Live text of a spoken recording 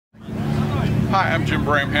Hi, I'm Jim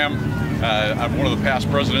Bramham. I'm one of the past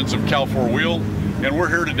presidents of Cal 4 Wheel, and we're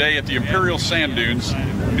here today at the Imperial Sand Dunes,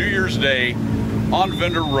 New Year's Day, on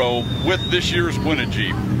Vendor Row with this year's WAJ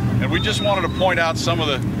Jeep. And we just wanted to point out some of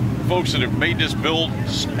the folks that have made this build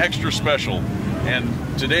extra special. And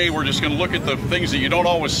today we're just going to look at the things that you don't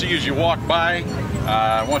always see as you walk by.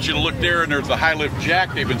 I want you to look there, and there's the high lift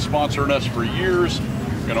jack. They've been sponsoring us for years.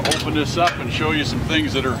 I'm going to open this up and show you some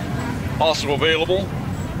things that are also available.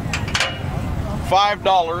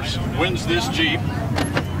 $5 wins this Jeep.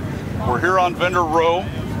 We're here on Vendor Row,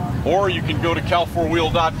 or you can go to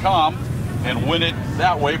cal4wheel.com and win it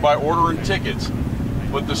that way by ordering tickets.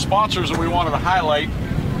 But the sponsors that we wanted to highlight,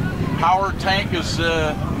 Power Tank is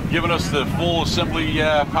giving us the full assembly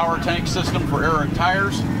power tank system for air and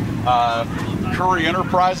tires. Curry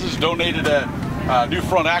Enterprises donated a new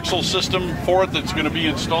front axle system for it that's going to be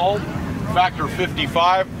installed. Factor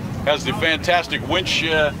 55 has the fantastic winch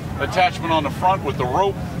attachment on the front with the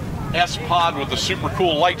rope. S-Pod with the super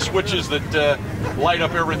cool light switches that light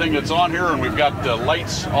up everything that's on here, and we've got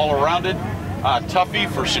lights all around it. Tuffy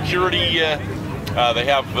for security. They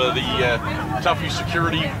have the Tuffy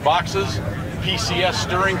security boxes. PCS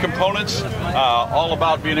steering components, all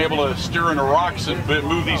about being able to steer into rocks and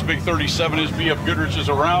move these big 37-inch BF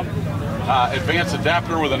Goodriches around. Advanced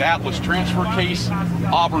adapter with an Atlas transfer case.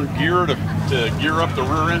 Auburn gear to gear up the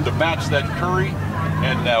rear end to match that Curry.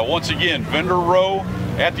 And once again, Vendor Row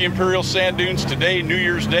at the Imperial Sand Dunes today, New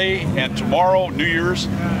Year's Day, and tomorrow, New Year's.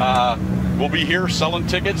 We'll be here selling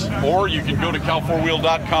tickets, or you can go to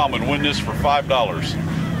cal4wheel.com and win this for $5.